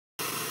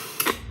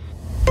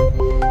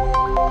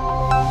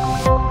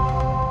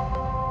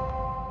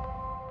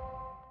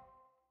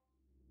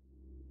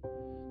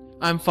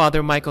I'm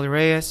Father Michael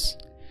Reyes.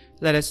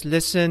 Let us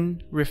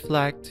listen,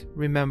 reflect,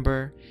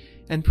 remember,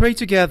 and pray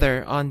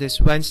together on this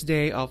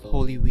Wednesday of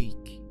Holy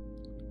Week.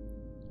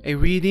 A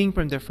reading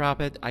from the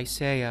prophet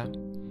Isaiah.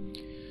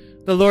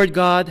 The Lord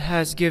God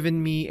has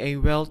given me a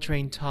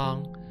well-trained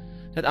tongue,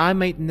 that I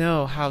might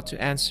know how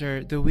to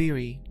answer the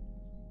weary,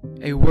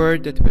 a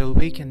word that will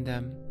waken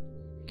them.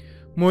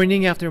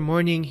 Morning after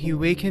morning he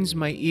wakens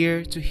my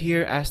ear to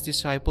hear as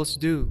disciples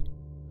do.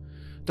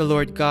 The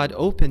Lord God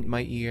opened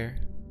my ear.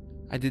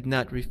 I did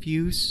not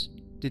refuse,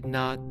 did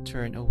not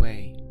turn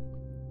away.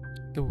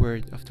 The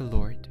word of the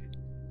Lord.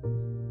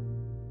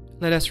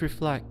 Let us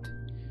reflect.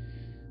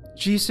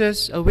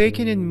 Jesus,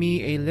 awaken in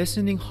me a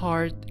listening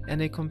heart and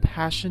a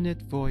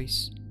compassionate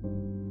voice.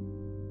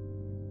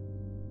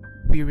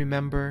 We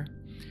remember,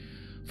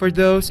 for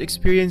those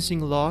experiencing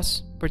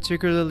loss,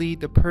 particularly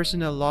the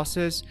personal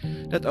losses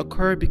that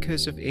occur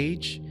because of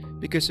age,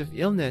 because of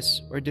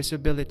illness or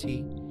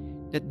disability,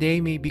 that they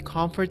may be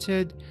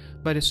comforted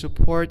by the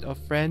support of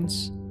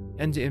friends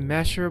and the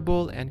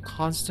immeasurable and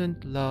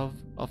constant love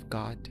of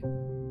God.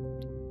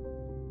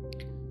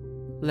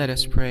 Let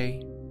us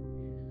pray.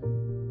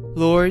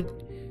 Lord,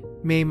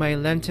 may my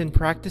Lenten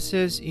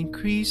practices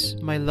increase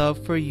my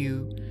love for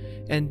you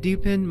and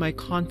deepen my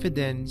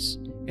confidence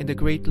in the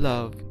great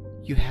love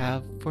you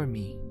have for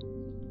me.